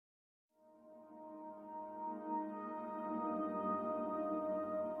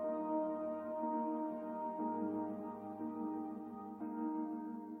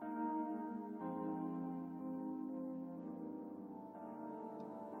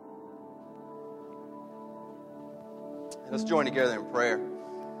Let's join together in prayer.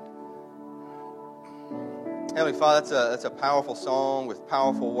 Heavenly Father, that's a powerful song with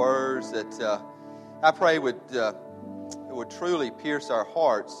powerful words that I pray would truly pierce our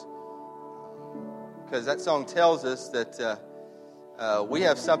hearts, because that song tells us that we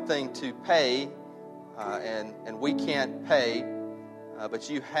have something to pay, and we can't pay, but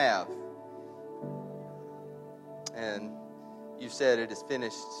you have. And you said it is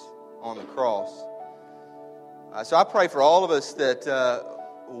finished on the cross. So I pray for all of us that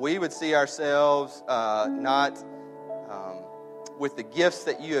we would see ourselves not with the gifts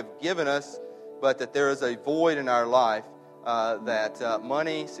that you have given us, but that there is a void in our life that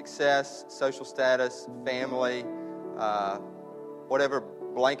money, success, social status, family, whatever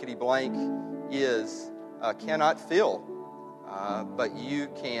blankety blank is, cannot fill. But you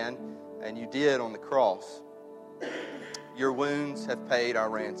can, and you did on the cross. Your wounds have paid our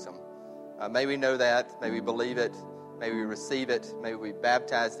ransom. May we know that. May we believe it. May we receive it. May we be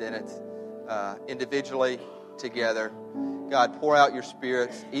baptized in it individually, together. God, pour out your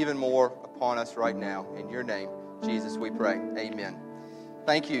Spirit even more upon us right now. In your name, Jesus, we pray. Amen.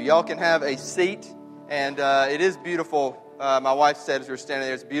 Thank you. Y'all can have a seat. And it is beautiful. My wife said as we were standing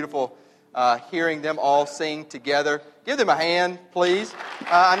there, it's beautiful hearing them all sing together. Give them a hand, please.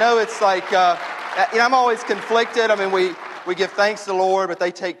 I know it's like, I'm always conflicted. I mean, we give thanks to the Lord, but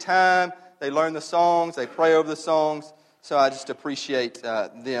they take time. They learn the songs. They pray over the songs. So I just appreciate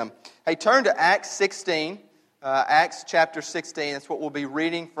them. Hey, turn to Acts 16. Acts chapter 16. That's what we'll be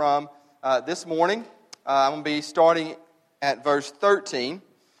reading from this morning. I'm going to be starting at verse 13.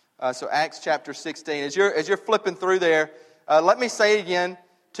 So Acts chapter 16. As you're flipping through there, let me say it again.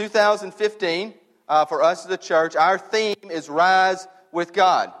 2015, for us as a church, our theme is Rise with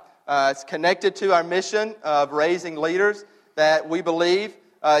God. It's connected to our mission of raising leaders that we believe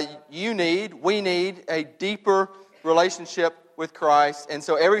we need a deeper relationship with Christ. And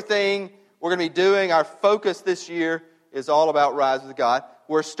so everything we're going to be doing, our focus this year is all about Rise with God.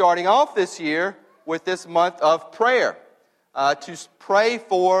 We're starting off this year with this month of prayer, to pray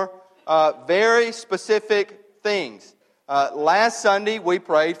for very specific things. Last Sunday, we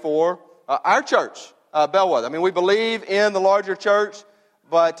prayed for our church, Bellwether. I mean, we believe in the larger church,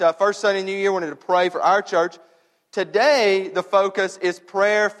 but first Sunday in the New Year, we wanted to pray for our church. Today, the focus is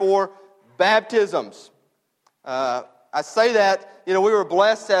prayer for baptisms. I say that, we were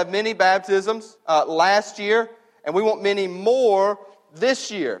blessed to have many baptisms last year, and we want many more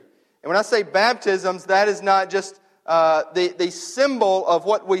this year. And when I say baptisms, that is not just the symbol of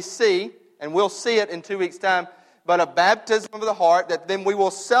what we see, and we'll see it in 2 weeks' time, but a baptism of the heart that then we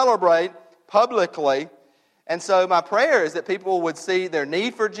will celebrate publicly. And so my prayer is that people would see their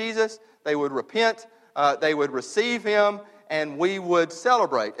need for Jesus, they would repent, they would receive Him, and we would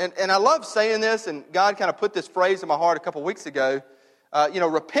celebrate. And I love saying this, and God kind of put this phrase in my heart a couple weeks ago.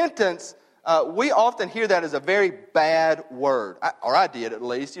 Repentance, we often hear that as a very bad word, or I did at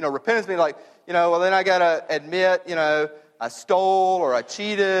least. Repentance means like, well, then I got to admit, I stole, or I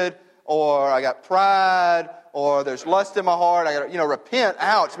cheated, or I got pride, or there's lust in my heart. I got to, repent.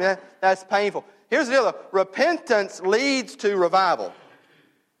 Ouch, man, that's painful. Here's the deal, though. Repentance leads to revival.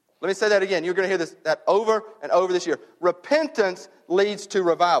 Let me say that again. You're going to hear that over and over this year. Repentance leads to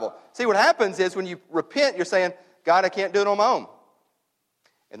revival. See, what happens is when you repent, you're saying, God, I can't do it on my own.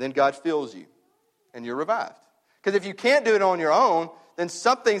 And then God fills you, and you're revived. Because if you can't do it on your own, then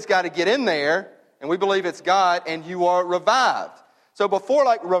something's got to get in there, and we believe it's God, and you are revived. So before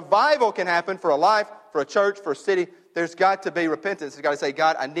revival can happen for a life, for a church, for a city, there's got to be repentance. You've got to say,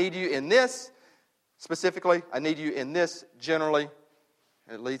 God, I need you in this specifically. I need you in this generally.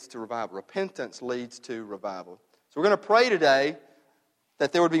 And it leads to revival. Repentance leads to revival. So we're going to pray today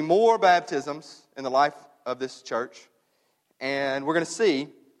that there would be more baptisms in the life of this church. And we're going to see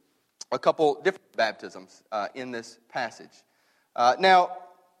a couple different baptisms in this passage. Now,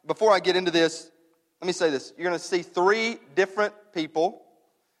 before I get into this, let me say this. You're going to see three different people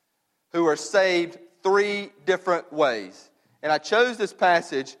who are saved three different ways. And I chose this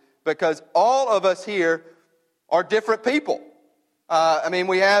passage because all of us here are different people.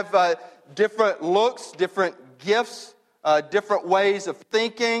 We have different looks, different gifts, different ways of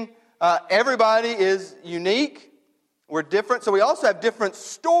thinking. Everybody is unique. We're different. So we also have different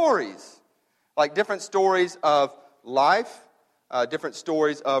stories, like different stories of life, different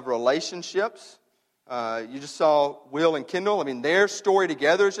stories of relationships. You just saw Will and Kendall. Their story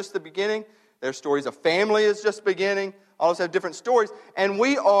together is just the beginning. Their stories of family is just beginning. All of us have different stories. And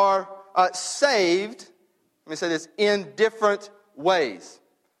we are saved, let me say this, in different ways.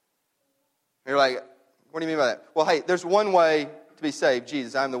 You're like, what do you mean by that? Well, hey, there's one way to be saved.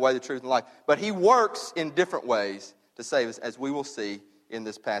 Jesus, I am the way, the truth, and the life. But He works in different ways to to save us, as we will see in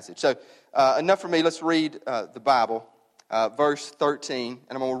this passage. So enough for me. Let's read the Bible, verse 13.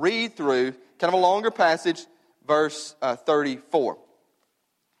 And I'm going to read through kind of a longer passage, verse 34.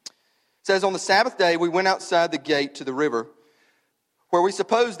 It says, "On the Sabbath day we went outside the gate to the river, where we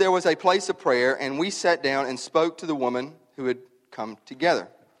supposed there was a place of prayer, and we sat down and spoke to the woman who had come together.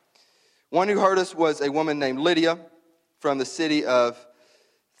 One who heard us was a woman named Lydia from the city of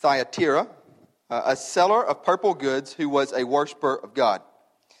Thyatira, a seller of purple goods who was a worshiper of God.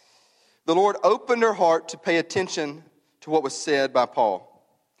 The Lord opened her heart to pay attention to what was said by Paul.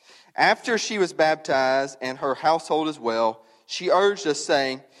 After she was baptized and her household as well, she urged us,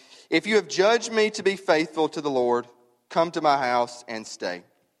 saying, 'If you have judged me to be faithful to the Lord, come to my house and stay.'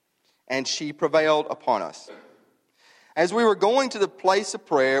 And she prevailed upon us. As we were going to the place of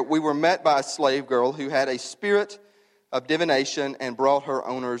prayer, we were met by a slave girl who had a spirit of divination and brought her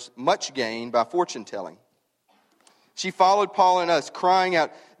owners much gain by fortune-telling. She followed Paul and us, crying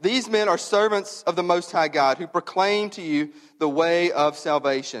out, 'These men are servants of the Most High God, who proclaim to you the way of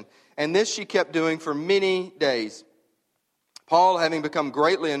salvation.' And this she kept doing for many days. Paul, having become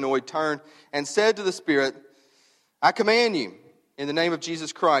greatly annoyed, turned and said to the spirit, 'I command you, in the name of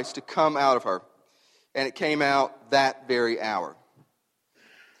Jesus Christ, to come out of her.' And it came out that very hour.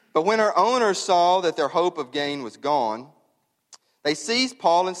 But when her owners saw that their hope of gain was gone, they seized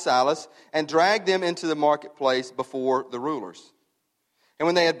Paul and Silas and dragged them into the marketplace before the rulers. And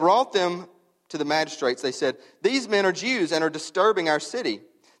when they had brought them to the magistrates, they said, 'These men are Jews and are disturbing our city.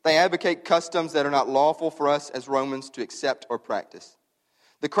 They advocate customs that are not lawful for us as Romans to accept or practice.'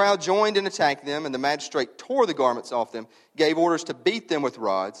 The crowd joined in attacking them, and the magistrate tore the garments off them, gave orders to beat them with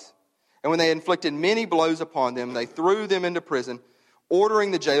rods. And when they had inflicted many blows upon them, they threw them into prison,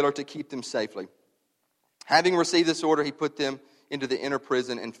 ordering the jailer to keep them safely. Having received this order, he put them into the inner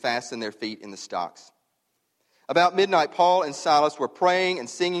prison and fastened their feet in the stocks. About midnight, Paul and Silas were praying and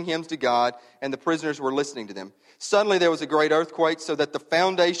singing hymns to God, and the prisoners were listening to them. Suddenly there was a great earthquake, so that the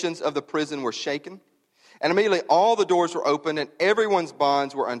foundations of the prison were shaken. And immediately all the doors were opened, and everyone's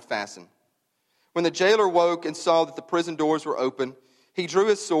bonds were unfastened. When the jailer woke and saw that the prison doors were open, he drew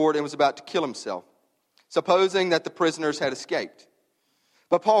his sword and was about to kill himself, supposing that the prisoners had escaped.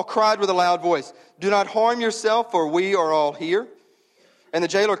 But Paul cried with a loud voice, 'Do not harm yourself, for we are all here.' And the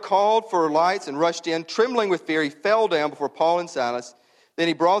jailer called for lights and rushed in. Trembling with fear, he fell down before Paul and Silas. Then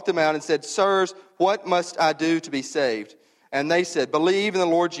he brought them out and said, 'Sirs, what must I do to be saved?' And they said, 'Believe in the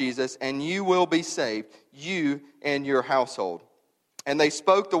Lord Jesus, and you will be saved, you and your household.' And they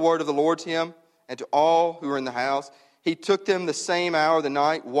spoke the word of the Lord to him and to all who were in the house. He took them the same hour of the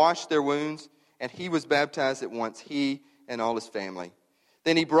night, washed their wounds, and he was baptized at once, he and all his family.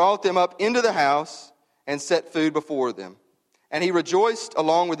 Then he brought them up into the house and set food before them. And he rejoiced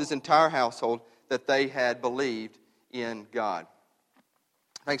along with his entire household that they had believed in God."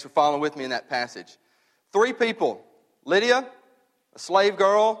 Thanks for following with me in that passage. 3 people, Lydia, a slave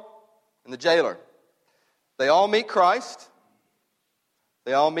girl, and the jailer. They all meet Christ.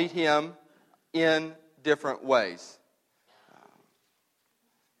 They all meet him in different ways.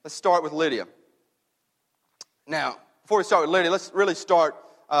 Let's start with Lydia. Now, before we start with Lydia, let's really start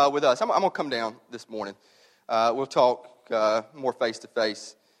with us. I'm going to come down this morning. We'll talk more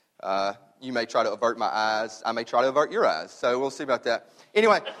face-to-face. You may try to avert my eyes. I may try to avert your eyes. So we'll see about that.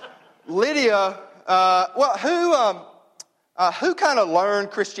 Anyway, Lydia, who kind of learned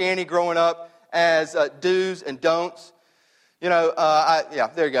Christianity growing up as do's and don'ts? There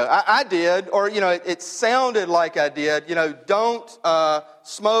you go. I did, or, it sounded like I did. Don't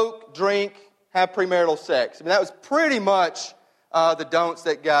smoke, drink, have premarital sex. I mean, that was pretty much the don'ts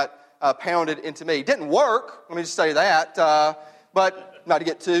that got pounded into me. It didn't work, let me just say that, but not to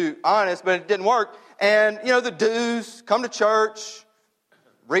get too honest, but it didn't work. And, the do's, come to church,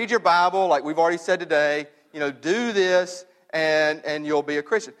 read your Bible, like we've already said today, do this, and you'll be a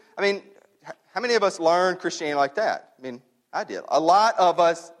Christian. I mean, how many of us learned Christianity like that? I mean, I did. A lot of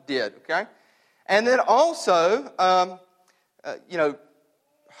us did, okay? And then also,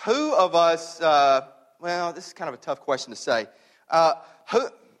 who of us, this is kind of a tough question to say.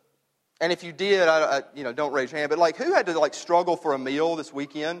 And if you did, don't raise your hand, but who had to struggle for a meal this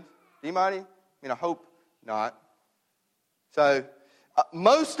weekend? Anybody? I mean, I hope not. So,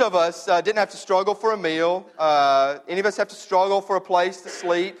 most of us didn't have to struggle for a meal. Any of us have to struggle for a place to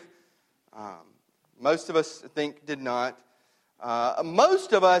sleep? Most of us, I think, did not.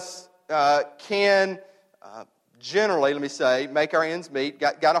 Most of us can generally, let me say, make our ends meet,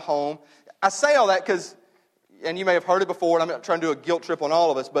 got a home. I say all that because, and you may have heard it before, and I'm not trying to do a guilt trip on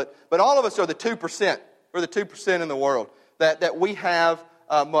all of us, but all of us are the 2%. We're the 2% in the world that we have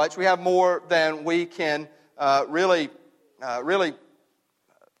much. We have more than we can really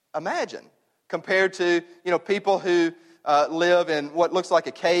imagine compared to people who live in what looks like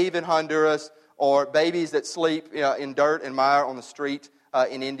a cave in Honduras, or babies that sleep in dirt and mire on the street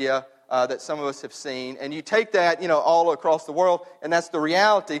in India that some of us have seen. And you take that all across the world, and that's the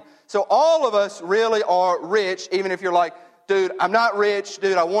reality. So all of us really are rich, even if you're like, dude, I'm not rich.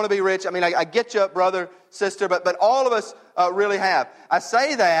 Dude, I want to be rich. I mean, I get you, brother, sister, but all of us really have. I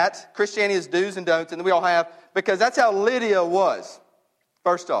say that Christianity is do's and don'ts, and we all have, because that's how Lydia was,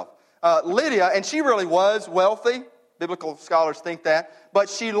 first off. Lydia, and she really was wealthy. Biblical scholars think that. But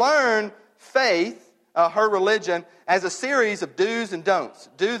she learned faith, her religion, as a series of do's and don'ts.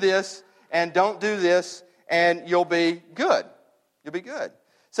 Do this and don't do this, and you'll be good. You'll be good.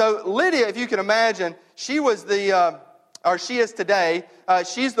 So Lydia, if you can imagine, she was she is today,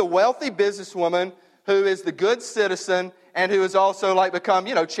 she's the wealthy businesswoman who is the good citizen and who has also become,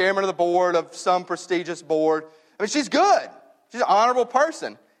 chairman of the board of some prestigious board. I mean, she's good. She's an honorable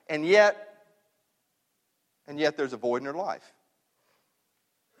person. And yet there's a void in her life.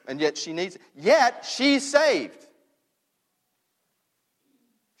 And yet she needs it. Yet she's saved.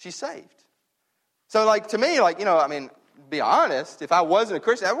 She's saved. So to me, be honest, if I wasn't a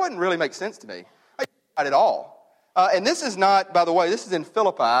Christian, that wouldn't really make sense to me. Not at all. And this is not, by the way, this is in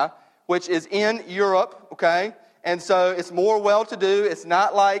Philippi, which is in Europe, okay? And so it's more well-to-do. It's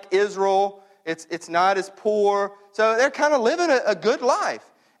not like Israel. It's not as poor. So they're kind of living a good life.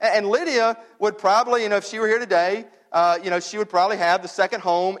 And Lydia would probably, if she were here today, she would probably have the second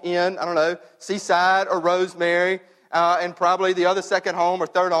home in, Seaside or Rosemary, and probably the other second home or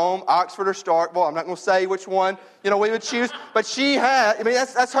third home, Oxford or Starkville. I'm not going to say which one, we would choose. But she had,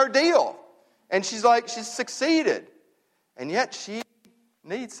 that's her deal. And she's succeeded. And yet she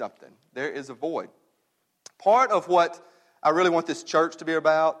needs something. There is a void. Part of what I really want this church to be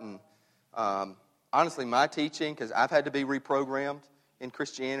about, and honestly my teaching, because I've had to be reprogrammed in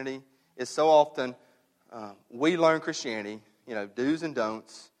Christianity, is so often we learn Christianity, do's and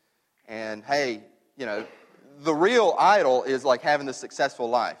don'ts, and hey, the real idol is having the successful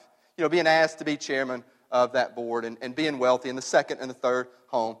life. Being asked to be chairman of that board and being wealthy in the second and the third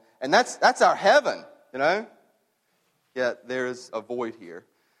home. And that's our heaven, Yet there is a void here.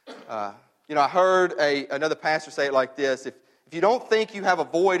 I heard another pastor say it like this: if you don't think you have a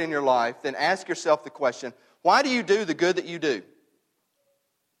void in your life, then ask yourself the question, why do you do the good that you do?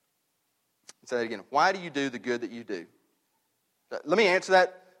 Say that again. Why do you do the good that you do? Let me answer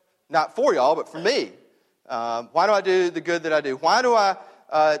that, not for y'all, but for me. Why do I do the good that I do? Why do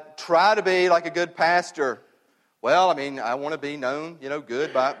I try to be like a good pastor? Well, I want to be known,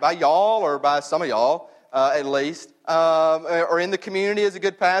 good by y'all, or by some of y'all, at least. Or in the community as a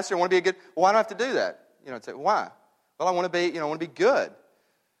good pastor. I want to be a good... Well, why do I have to do that? Say, why? Well, I want to be good.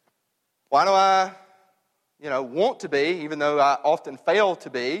 Why do I, want to be, even though I often fail to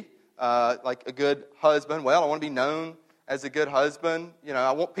be, like a good husband? Well, I want to be known as a good husband.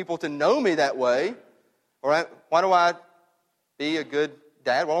 I want people to know me that way. All right? Why do I be a good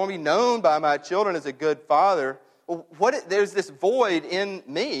dad? Well, I want to be known by my children as a good father. Well, there's this void in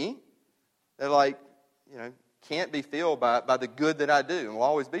me that, can't be filled by the good that I do, and will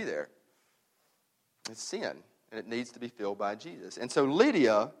always be there. It's sin, and it needs to be filled by Jesus. And so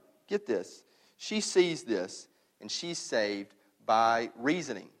Lydia, get this, she sees this, and she's saved by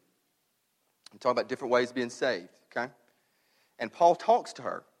reasoning. I'm talking about different ways of being saved, okay? And Paul talks to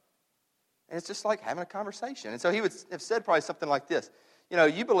her. And it's just like having a conversation. And so he would have said probably something like this.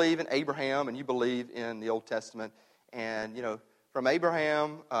 You believe in Abraham and you believe in the Old Testament. And, from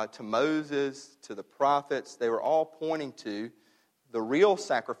Abraham to Moses to the prophets, they were all pointing to the real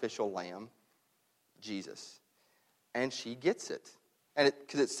sacrificial lamb, Jesus. And she gets it. And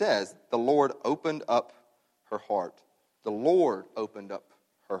because it says, the Lord opened up her heart. The Lord opened up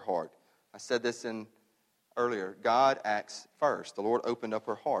her heart. I said this earlier. God acts first. The Lord opened up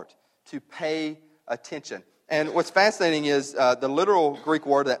her heart to pay attention. And what's fascinating is the literal Greek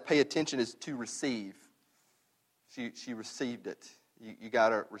word that pay attention is to receive. She received it. You got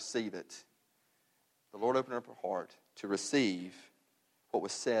to receive it. The Lord opened up her heart to receive what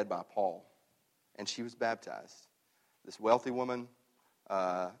was said by Paul. And she was baptized. This wealthy woman,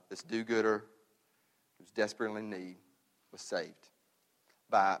 this do-gooder, who was desperately in need, was saved.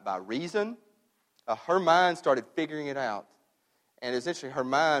 By reason, her mind started figuring it out. And essentially her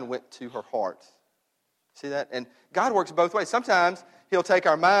mind went to her heart. See that? And God works both ways. Sometimes He'll take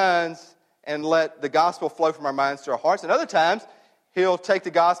our minds and let the gospel flow from our minds to our hearts. And other times, He'll take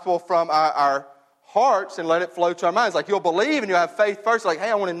the gospel from our hearts and let it flow to our minds. Like you'll believe and you'll have faith first. Like, hey,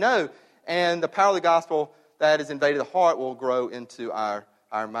 I want to know. And the power of the gospel that has invaded the heart will grow into our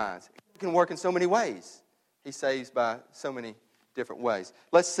minds. It can work in so many ways. He saves by so many different ways.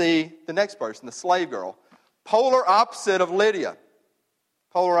 Let's see the next person, the slave girl. Polar opposite of Lydia.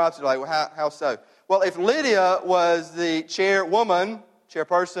 Polar opposite, like, well, how so? Well, if Lydia was the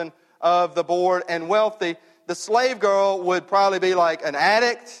chairperson of the board and wealthy, the slave girl would probably be like an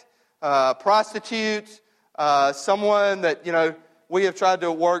addict, prostitute, someone that, we have tried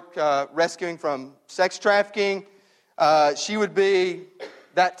to work rescuing from sex trafficking. She would be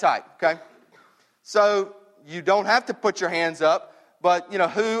that type, okay? So you don't have to put your hands up, but,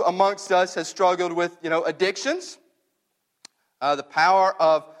 who amongst us has struggled with, addictions? The power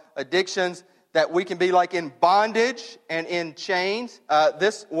of addictions, that we can be like in bondage and in chains.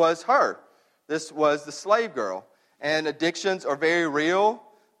 This was her. This was the slave girl. And addictions are very real,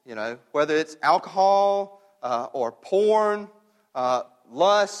 whether it's alcohol or porn,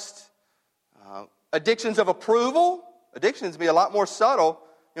 lust, addictions of approval. Addictions be a lot more subtle.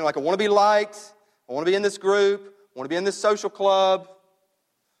 Like I want to be liked, I want to be in this group, I want to be in this social club.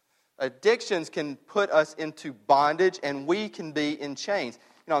 Addictions can put us into bondage, and we can be in chains.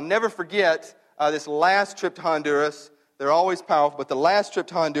 I'll never forget this last trip to Honduras. They're always powerful, but the last trip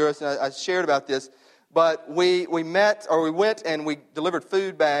to Honduras, and I shared about this, but we went and we delivered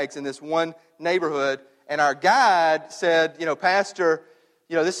food bags in this one neighborhood, and our guide said, Pastor,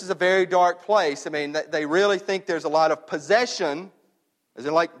 this is a very dark place. I mean, they really think there's a lot of possession, as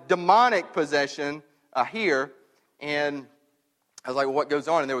in like demonic possession here. And I was like, well, what goes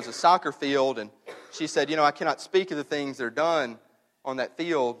on? And there was a soccer field, and she said, I cannot speak of the things that are done on that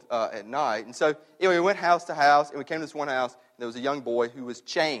field at night. And so we went house to house, and we came to this one house, and there was a young boy who was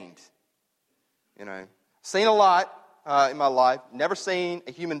chained. Seen a lot in my life, never seen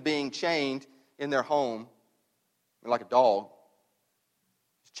a human being chained in their home, like a dog.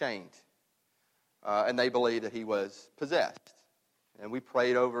 Chained. And they believed that he was possessed. And we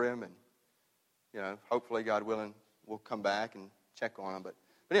prayed over him, and, hopefully, God willing, we'll come back and check on him. But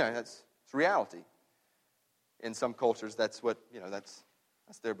anyway, it's reality. In some cultures, that's what, that's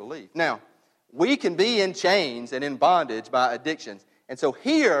their belief. Now, we can be in chains and in bondage by addictions. And so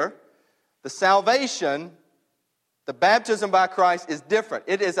here, the salvation, the baptism by Christ is different.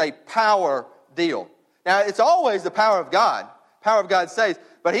 It is a power deal. Now, it's always the power of God. Power of God saves.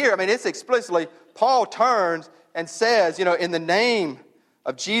 But here, it's explicitly, Paul turns and says, in the name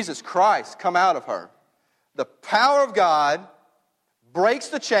of Jesus Christ, come out of her. The power of God breaks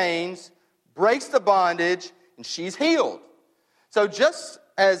the chains, breaks the bondage, and she's healed. So just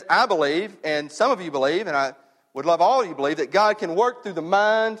as I believe, and some of you believe, and I would love all of you to believe, that God can work through the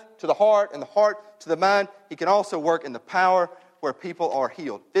mind to the heart and the heart to the mind, He can also work in the power where people are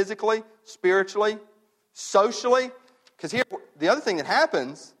healed. Physically, spiritually, socially. Because here, the other thing that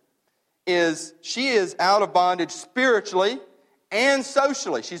happens is she is out of bondage spiritually and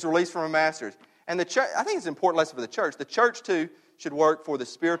socially. She's released from her masters. And the church, I think it's an important lesson for the church. The church, too, should work for the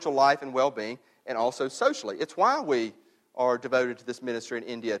spiritual life and well-being and also socially. It's why we are devoted to this ministry in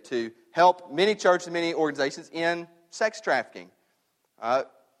India, to help many churches and many organizations in sex trafficking.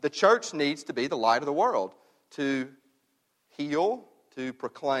 The church needs to be the light of the world, to heal, to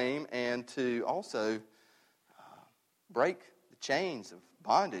proclaim, and to also break the chains of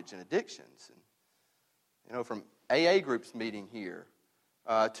bondage and addictions. And, from AA groups meeting here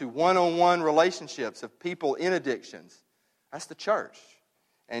to one-on-one relationships of people in addictions. That's the church.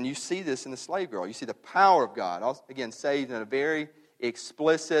 And you see this in the slave girl. You see the power of God. Also, again, saved in a very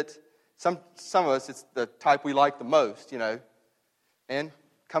explicit, some of us, it's the type we like the most, and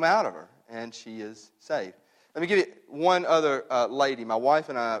come out of her. And she is saved. Let me give you one other lady. My wife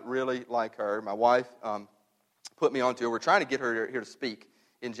and I really like her. My wife put me onto her. We're trying to get her here to speak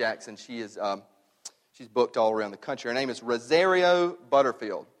in Jackson. She's booked all around the country. Her name is Rosario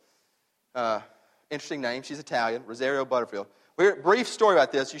Butterfield. Interesting name. She's Italian. Rosario Butterfield. Brief story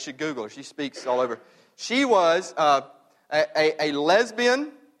about this. You should Google her. She speaks all over. She was a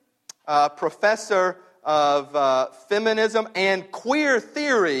lesbian professor of feminism and queer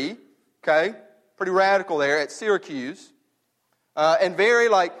theory. Okay, pretty radical there at Syracuse, and very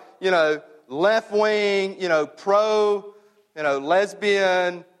left wing, pro,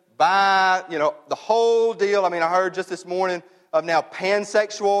 lesbian, bi, the whole deal. I heard just this morning of now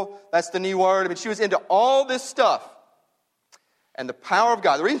pansexual. That's the new word. She was into all this stuff. And the power of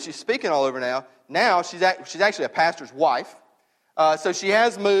God. The reason she's speaking all over now she's actually a pastor's wife. So she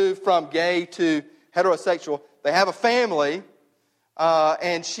has moved from gay to heterosexual. They have a family.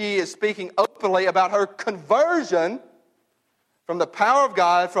 And she is speaking openly about her conversion from the power of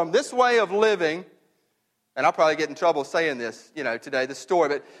God, from this way of living. And I'll probably get in trouble saying this, today, this story.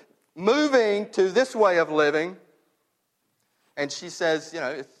 But moving to this way of living. And she says,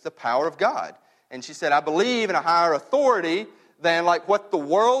 it's the power of God. And she said, I believe in a higher authority than like what the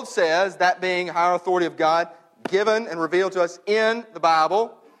world says, that being higher authority of God given and revealed to us in the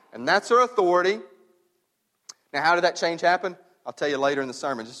Bible. And that's her authority. Now, how did that change happen? I'll tell you later in the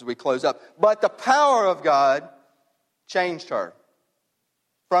sermon, just as we close up. But the power of God changed her.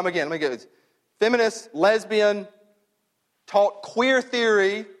 From, again, let me get this. Feminist, lesbian, taught queer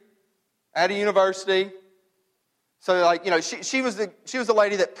theory at a university. So, like, she was the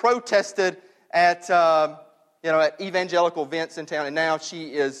lady that protested at evangelical events in town, and now she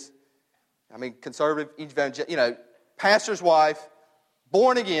is, conservative, pastor's wife,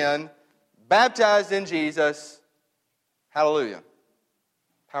 born again, baptized in Jesus. Hallelujah.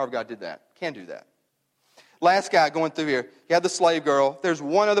 Power of God did that. Can do that. Last guy going through here. You have the slave girl. There's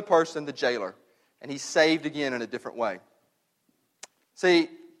one other person, the jailer. And he's saved again in a different way. See,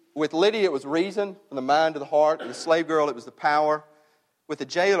 with Lydia, it was reason, from the mind to the heart. With the slave girl, it was the power. With the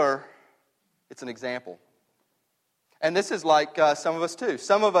jailer, it's an example. And this is like some of us too.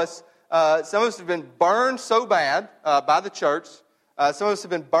 Some of us have been burned so bad by the church. Some of us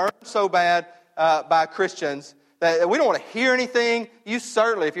have been burned so bad by Christians that we don't want to hear anything. You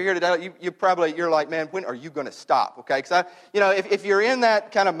certainly, if you're here today, you're like, man, when are you going to stop? Okay, because if you're in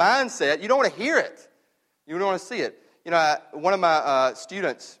that kind of mindset, you don't want to hear it. You don't want to see it. One of my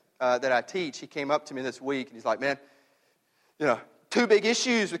students that I teach, he came up to me this week and he's like, man, two big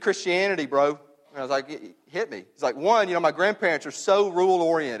issues with Christianity, bro. And I was like, hit me. He's like, one, my grandparents are so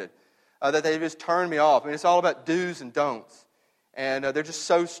rule-oriented that they just turn me off. It's all about do's and don'ts. And they're just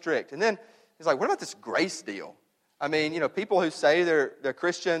so strict. And then he's like, what about this grace deal? People who say they're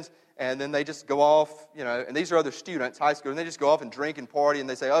Christians and then they just go off, and these are other students, high school, and they just go off and drink and party and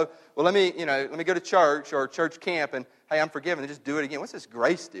they say, oh, well, let me go to church or church camp and, hey, I'm forgiven. They just do it again. What's this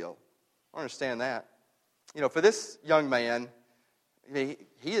grace deal? I don't understand that. For this young man, he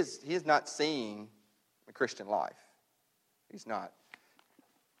is not seeing the Christian life. He's not.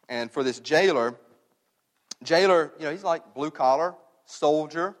 And for this jailer, he's like blue collar,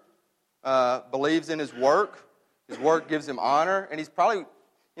 soldier, believes in his work. His work gives him honor, and he's probably,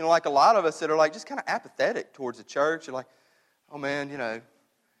 like a lot of us that are like just kind of apathetic towards the church. You're like, oh man,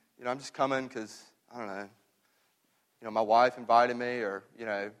 I'm just coming because I don't know, my wife invited me, or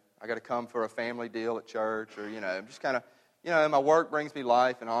I got to come for a family deal at church, or I'm just kind of, my work brings me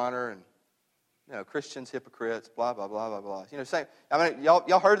life and honor, and Christians hypocrites, blah blah blah blah blah. Same.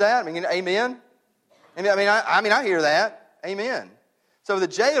 Y'all heard that? Amen. I hear that. Amen. So the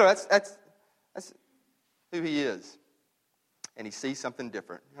jailer, that's who he is. And he sees something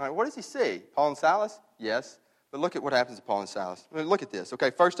different. All right, what does he see? Paul and Silas? Yes. But look at what happens to Paul and Silas. Look at this.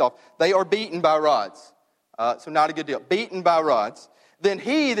 Okay, first off, they are beaten by rods. So not a good deal. Beaten by rods. Then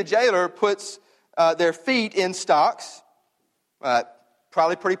he, the jailer, puts their feet in stocks.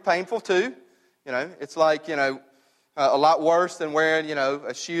 Probably pretty painful too. It's like, a lot worse than wearing,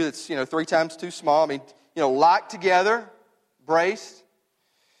 a shoe that's, 3 times too small. Locked together, braced.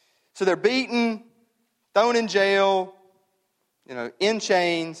 So they're beaten, thrown in jail, in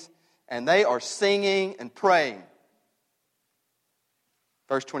chains, and they are singing and praying.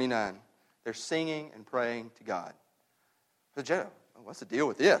 Verse 29, they're singing and praying to God. The jail, what's the deal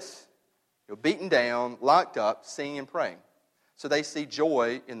with this? You're beaten down, locked up, singing and praying. So they see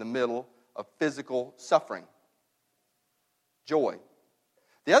joy in the middle of physical suffering. Joy.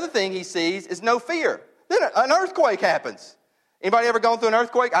 The other thing he sees is no fear. Then an earthquake happens. Anybody ever gone through an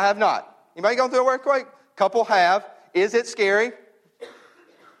earthquake? I have not. Anybody gone through an earthquake? Couple have. Is it scary?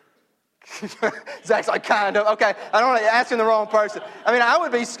 Zach's like, kind of. Okay, I don't want to ask him the wrong person. I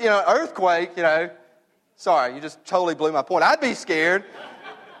would be, earthquake, Sorry, you just totally blew my point. I'd be scared.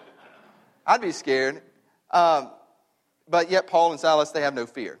 But yet Paul and Silas, they have no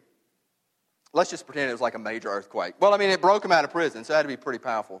fear. Let's just pretend it was like a major earthquake. Well, it broke them out of prison, so that had to be pretty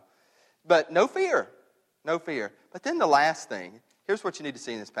powerful. But no fear. No fear. But then the last thing, here's what you need to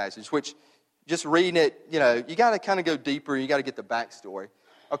see in this passage, which just reading it, you got to kind of go deeper. You got to get the backstory.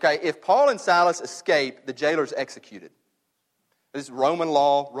 Okay, if Paul and Silas escape, the jailer's executed. This is Roman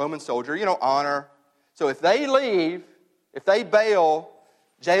law, Roman soldier, honor. So if they leave, if they bail,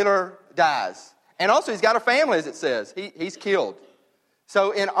 jailer dies. And also he's got a family, as it says. He's killed.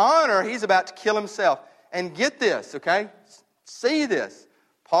 So in honor, he's about to kill himself. And get this, okay? See this.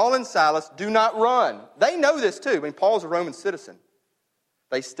 Paul and Silas do not run. They know this too. Paul's a Roman citizen.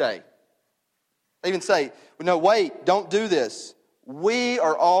 They stay. They even say, no, wait, don't do this. We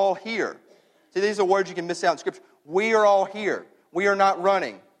are all here. See, these are words you can miss out in Scripture. We are all here. We are not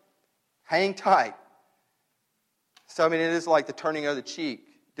running. Hang tight. So, it is like the turning of the cheek,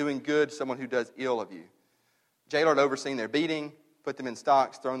 doing good to someone who does ill of you. Jailer had overseen their beating, put them in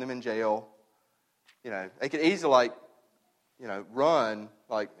stocks, thrown them in jail. They could easily, run,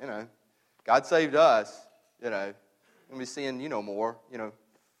 God saved us, and be seeing, more, You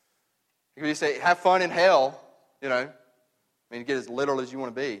could just say, have fun in hell, get as literal as you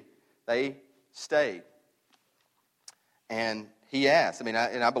want to be. They stayed. And he asked,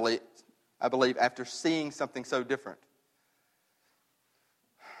 I believe after seeing something so different,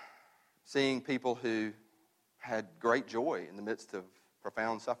 seeing people who had great joy in the midst of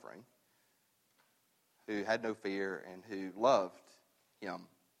profound suffering, who had no fear and who loved him,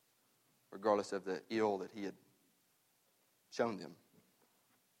 regardless of the ill that he had shown them.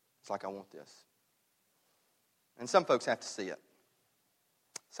 It's like, I want this. And some folks have to see it.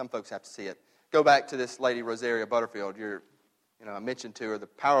 Some folks have to see it. Go back to this lady, Rosaria Butterfield. I mentioned to her the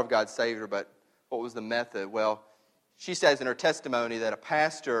power of God saved her, but what was the method? Well, she says in her testimony that a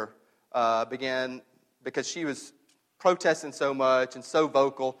pastor began, because she was protesting so much and so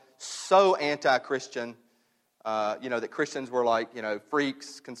vocal, so anti-Christian, that Christians were like,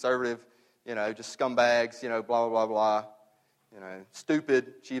 freaks, conservative, just scumbags, blah, blah, blah, blah,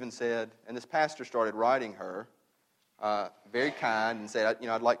 stupid, she even said. And this pastor started writing her, very kind, and said,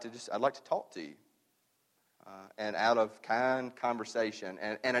 I'd like to talk to you. And out of kind conversation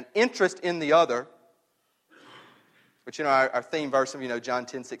and an interest in the other, which, our theme verse of, John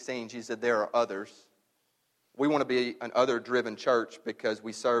 10:16, Jesus said, there are others. We want to be an other-driven church because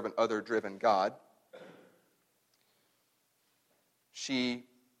we serve an other-driven God. She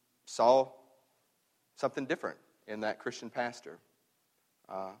saw something different in that Christian pastor.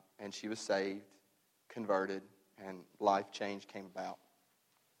 And she was saved, converted, and life change came about.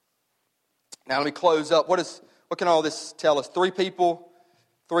 Now let me close up. What can all this tell us? 3 people,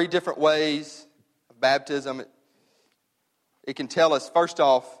 3 different ways of baptism. It can tell us, first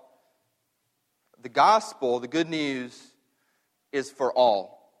off, the gospel, the good news, is for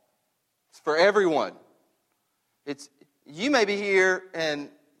all. It's for everyone. You may be here, and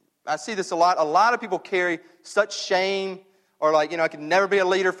I see this a lot. A lot of people carry such shame, or I could never be a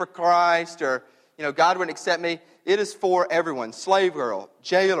leader for Christ, or, God wouldn't accept me. It is for everyone. Slave girl,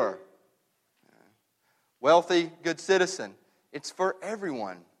 jailer, wealthy, good citizen. It's for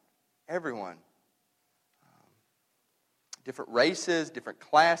everyone. Everyone. Different races, different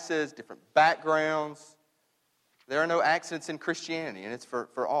classes, different backgrounds. There are no accidents in Christianity, and it's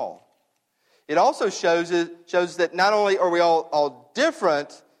for all. It also shows that not only are we all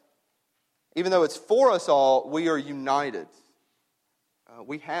different, even though it's for us all, we are united.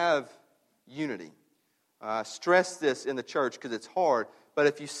 We have unity. I stress this in the church because it's hard. But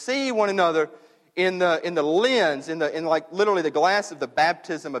if you see one another in the lens, in literally the glass of the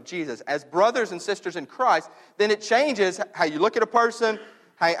baptism of Jesus, as brothers and sisters in Christ, then it changes how you look at a person,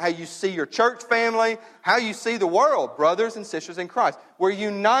 how you see your church family, how you see the world, brothers and sisters in Christ. We're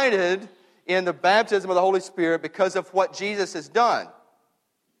united in the baptism of the Holy Spirit because of what Jesus has done.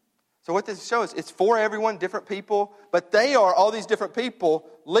 So what this shows, it's for everyone, different people, but they are, all these different people,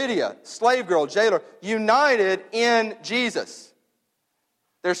 Lydia, slave girl, jailer, united in Jesus.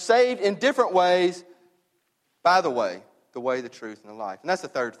 They're saved in different ways by the way, the truth, and the life. And that's the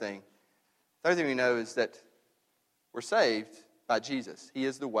third thing. The third thing we know is that we're saved by Jesus. He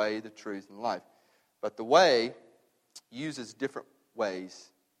is the way, the truth, and the life. But the way uses different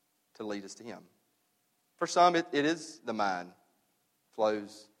ways to lead us to Him. For some, it is the mind,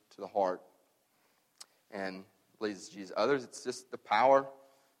 flows to the heart, and leads us to Jesus. Others, it's just the power,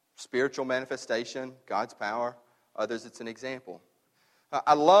 spiritual manifestation, God's power. Others, it's an example.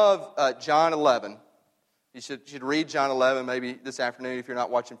 I love John 11. You should read John 11 maybe this afternoon if you're not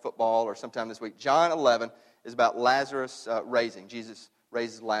watching football, or sometime this week. John 11 is about Lazarus raising. Jesus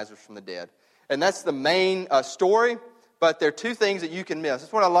raises Lazarus from the dead. And that's the main story, but there are 2 things that you can miss.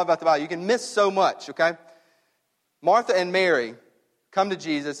 That's what I love about the Bible. You can miss so much, okay? Martha and Mary come to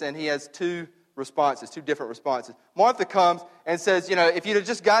Jesus, and He has 2 different responses. Martha comes and says, if you'd have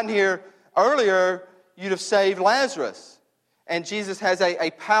just gotten here earlier, you'd have saved Lazarus. And Jesus has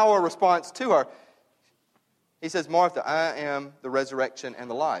a power response to her. He says, Martha, I am the resurrection and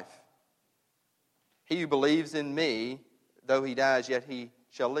the life. He who believes in me, though he dies, yet he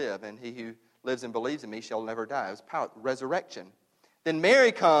shall live. And he who lives and believes in me shall never die. It was power, resurrection. Then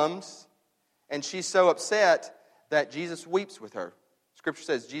Mary comes, and she's so upset that Jesus weeps with her. Scripture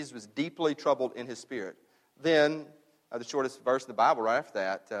says Jesus was deeply troubled in His spirit. Then, the shortest verse in the Bible right after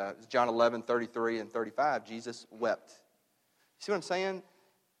that is John 11, 33 and 35. Jesus wept. See what I'm saying?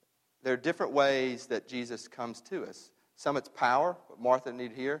 There are different ways that Jesus comes to us. Some it's power, what Martha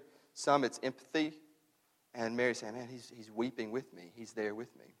needed here. Some it's empathy. And Mary saying, man, he's weeping with me. He's there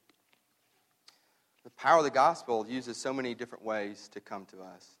with me. The power of the gospel uses so many different ways to come to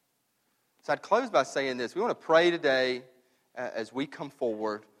us. So I'd close by saying this. We want to pray today as we come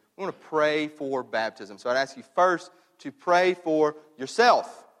forward. We want to pray for baptism. So I'd ask you first to pray for yourself.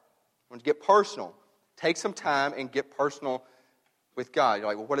 I want to get personal. Take some time and get personal with God. You're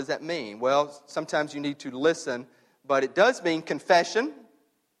like, well, what does that mean? Well, sometimes you need to listen, but it does mean confession.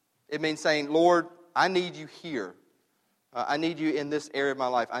 It means saying, Lord, I need you here. I need you in this area of my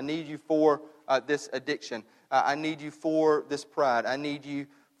life. I need you for this addiction. I need you for this pride. I need you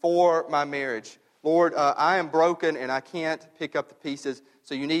for my marriage. Lord, I am broken and I can't pick up the pieces.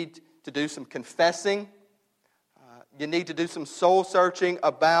 So you need to do some confessing. You need to do some soul searching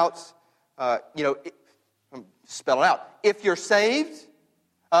about, spell it out. If you're saved,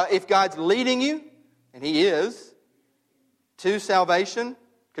 if God's leading you, and He is, to salvation,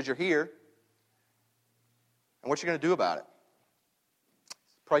 because you're here, and what you're going to do about it.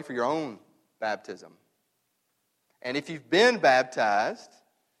 Pray for your own baptism. And if you've been baptized,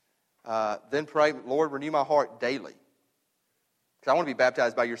 then pray, Lord, renew my heart daily. Because I want to be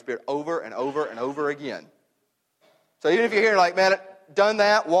baptized by your Spirit over and over and over again. So even if you're here like, man, done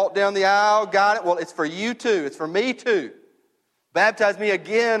that, walked down the aisle, got it, well, it's for you too. It's for me too. Baptize me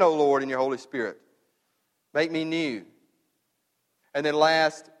again, O Lord, in your Holy Spirit. Make me new. And then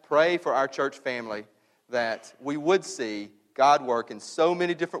last, pray for our church family that we would see God work in so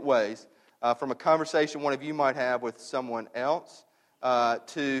many different ways, from a conversation one of you might have with someone else,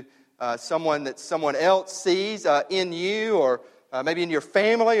 to someone that someone else sees in you, or maybe in your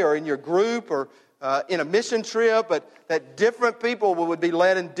family, or in your group, or in a mission trip, but that different people would be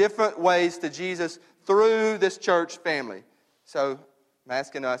led in different ways to Jesus through this church family. So I'm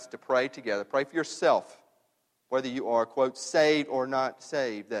asking us to pray together. Pray for yourself, whether you are, quote, saved or not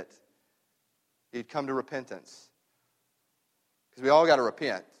saved, that you'd come to repentance. Because we all got to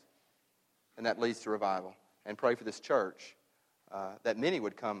repent, and that leads to revival. And pray for this church, that many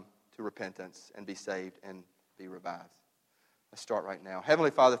would come to repentance and be saved and be revived. Let's start right now.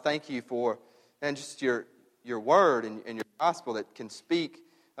 Heavenly Father, thank you for just your word and your gospel that can speak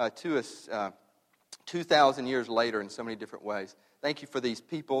to us 2,000 years later in so many different ways. Thank you for these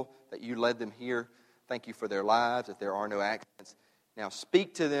people that you led them here. Thank you for their lives, that there are no accidents. Now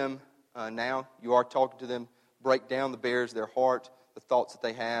speak to them now. You are talking to them. Break down the barriers of their heart, the thoughts that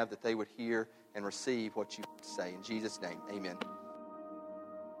they have, that they would hear and receive what you say. In Jesus' name, amen.